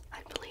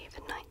 I believe,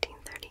 in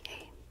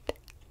 1938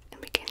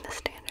 and became the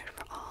standard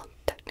for all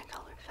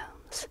Technicolor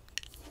films.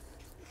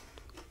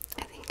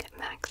 I think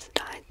Max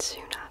died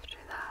soon after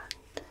that.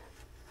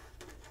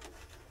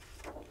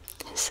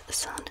 His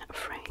son,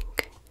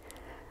 Frank,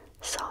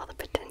 saw the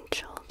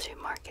potential to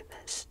market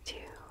this to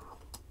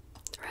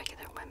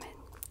regular women,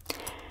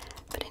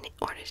 but in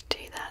order to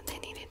do that, they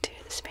needed to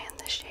expand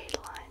the shade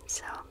line,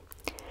 so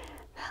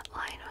that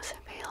line was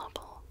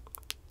available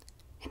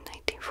in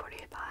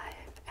 1945,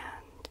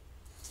 and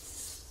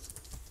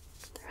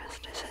the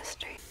rest is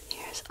history.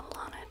 Here's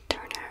Alana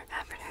Turner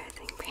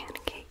advertising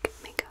pancake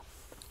makeup.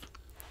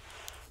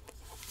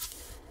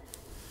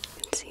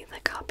 You can see the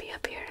copy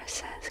up here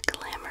says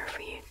glamour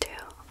for you too.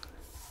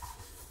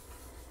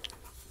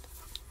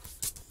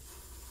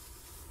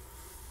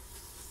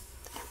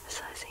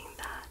 Emphasizing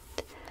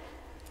that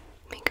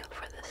makeup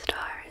for the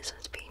stars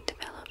was being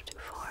developed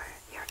for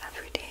your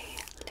everyday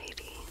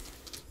lady.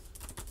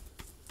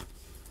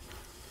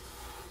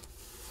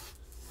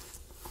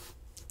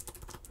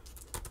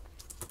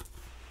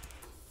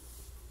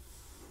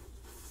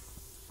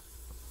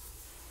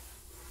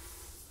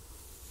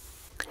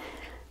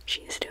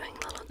 She's doing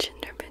a little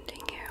gender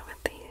bending here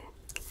with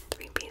the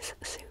three-piece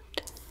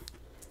suit.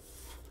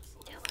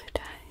 Yellow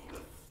tie.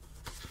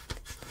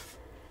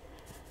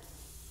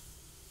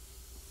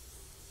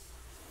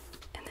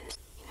 And this,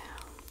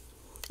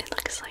 it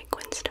looks like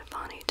Gwen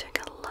Stefani took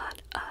a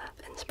lot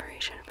of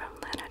inspiration from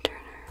Lana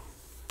Turner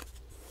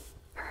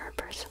for her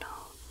personal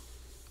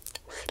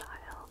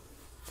style.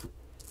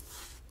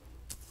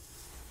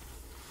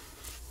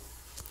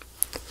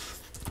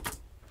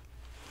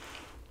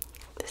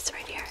 This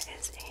right here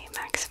is a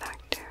Max Factor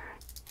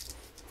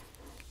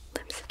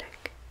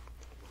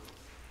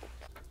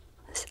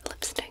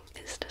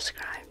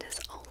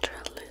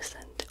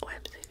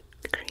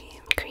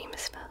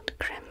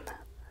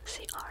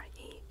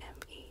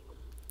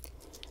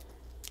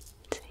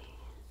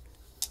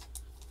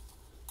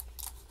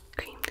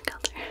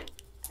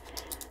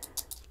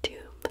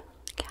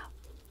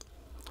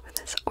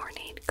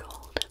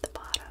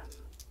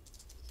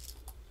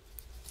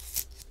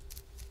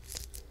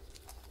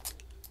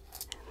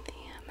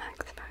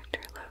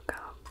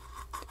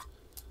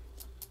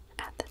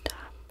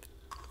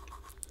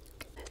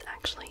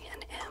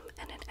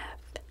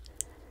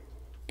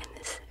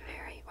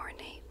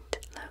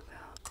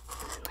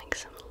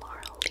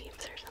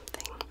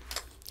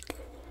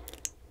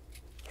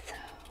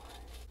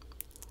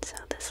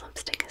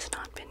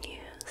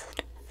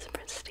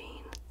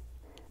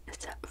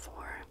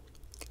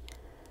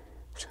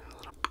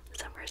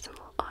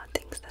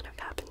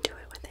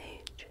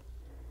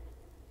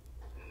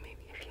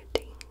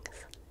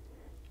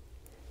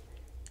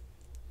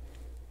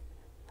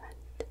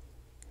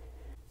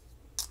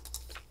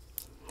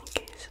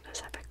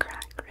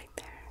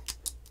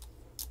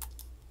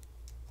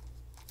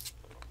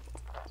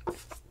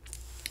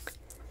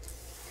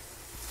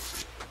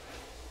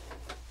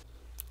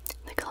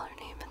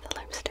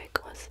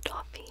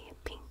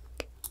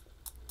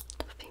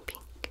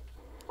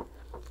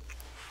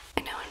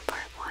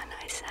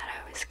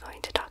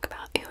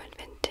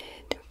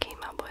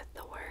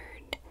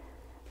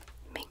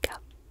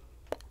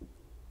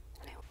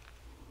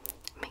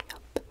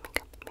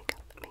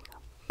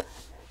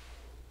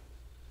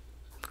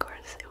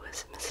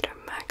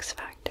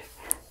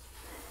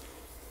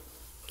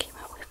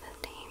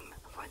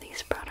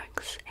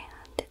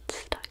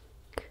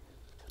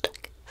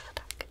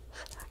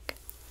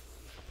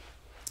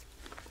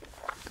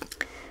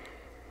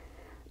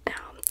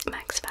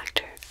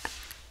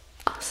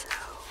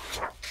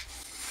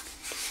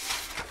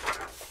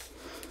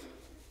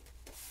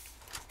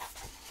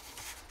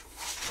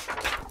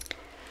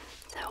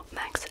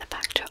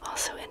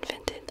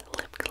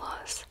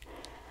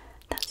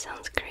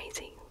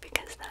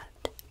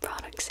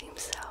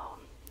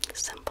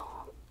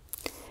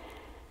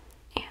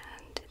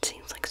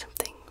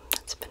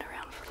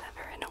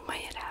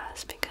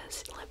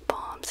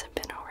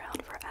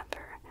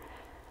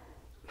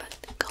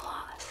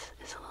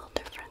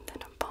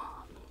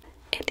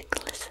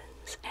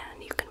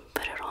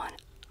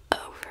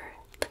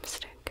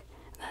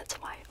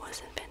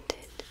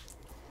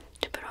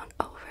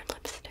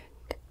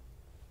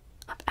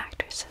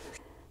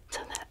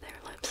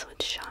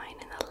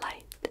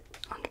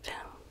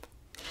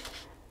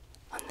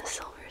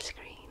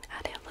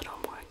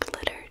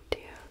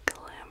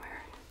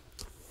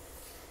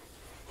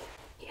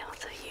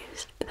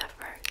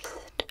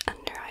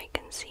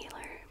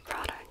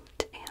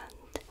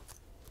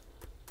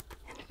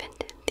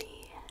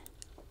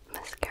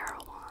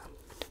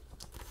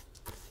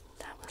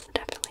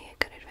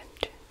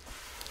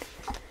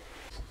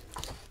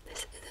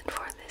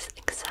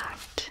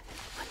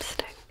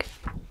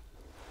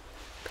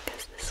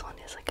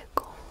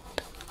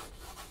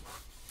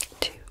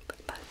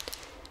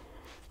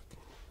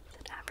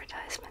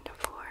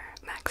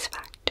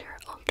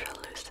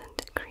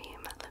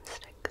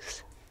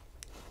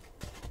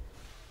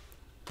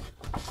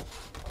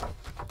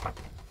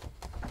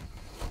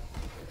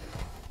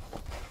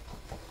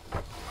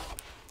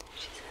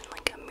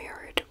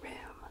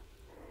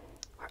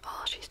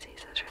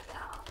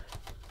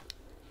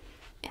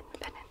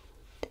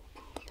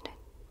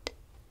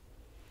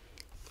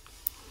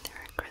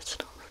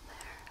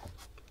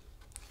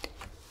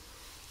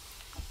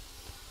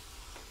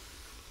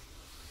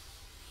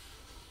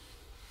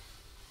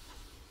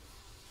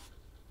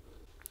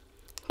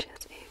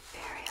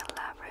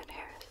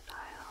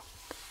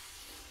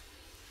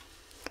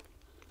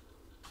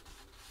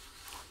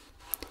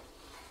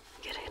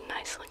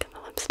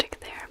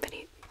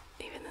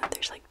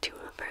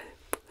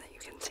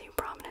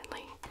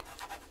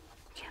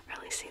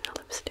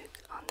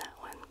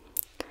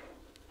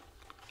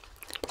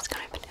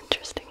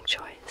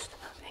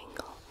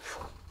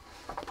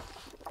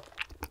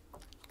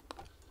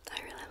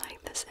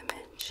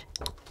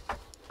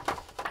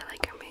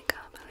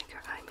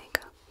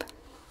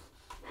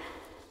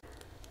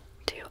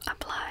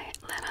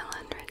apply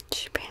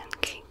lanolin-rich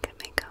pancake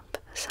makeup.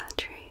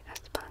 Saturate a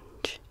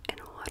sponge in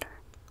water.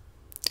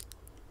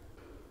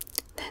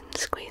 Then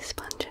squeeze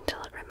sponge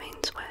until it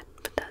remains wet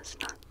but does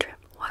not drip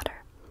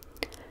water.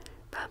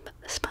 Rub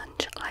the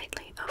sponge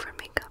lightly over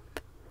makeup.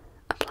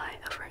 Apply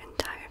over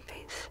entire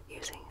face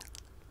using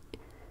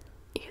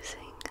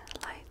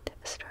light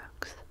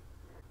strokes,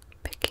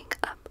 picking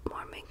up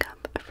more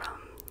makeup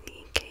from the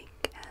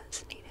cake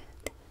as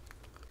needed.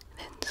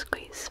 Then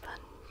squeeze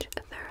sponge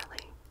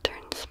thoroughly.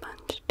 Turn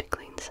sponge to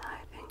clean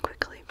side and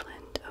quickly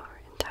blend over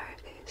entire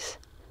face.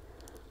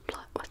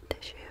 Blot with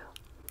tissue.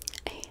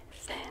 A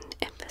thin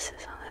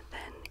emphasis on the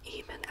thin,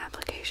 even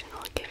application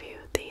will give you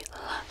the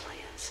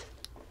loveliest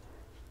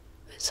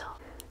result.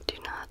 Do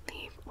not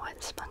leave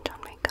wet sponge on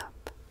makeup.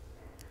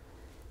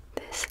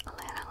 This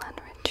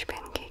lanolin-rich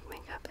pancake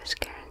makeup is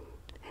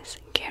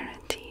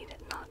guaranteed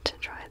not to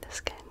dry the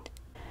skin.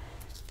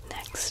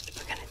 Next,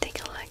 we're going to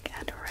take a look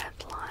at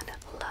Revlon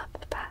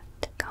Love Pat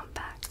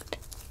Compact.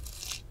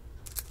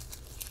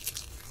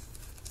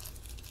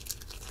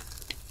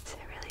 It's a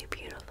really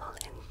beautiful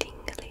and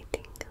tingly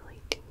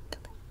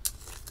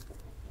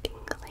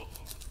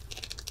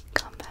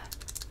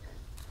compact.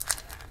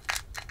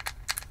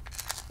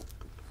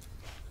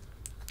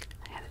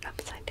 I had it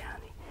upside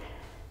down.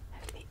 I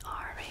have the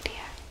R right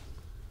here.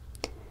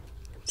 You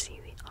can see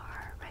the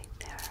R right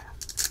there.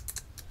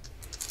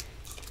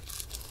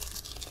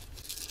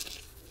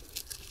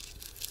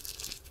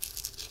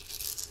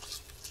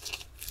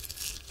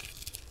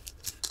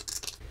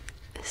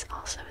 This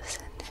also is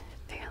in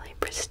fairly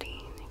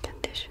pristine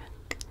condition.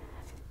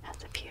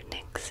 Has a few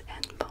nicks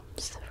and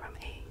bumps from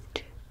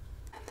age.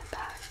 And the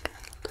back,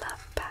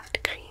 Love Pat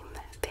Cream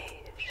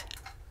Beige.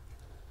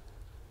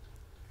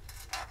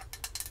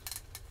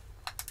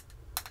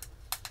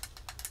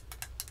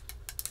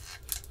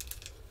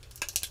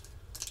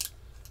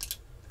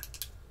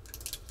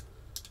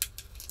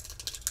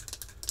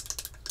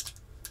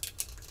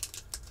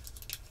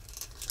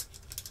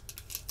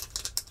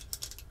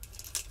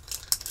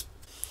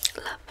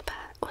 Love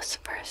Pat was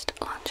first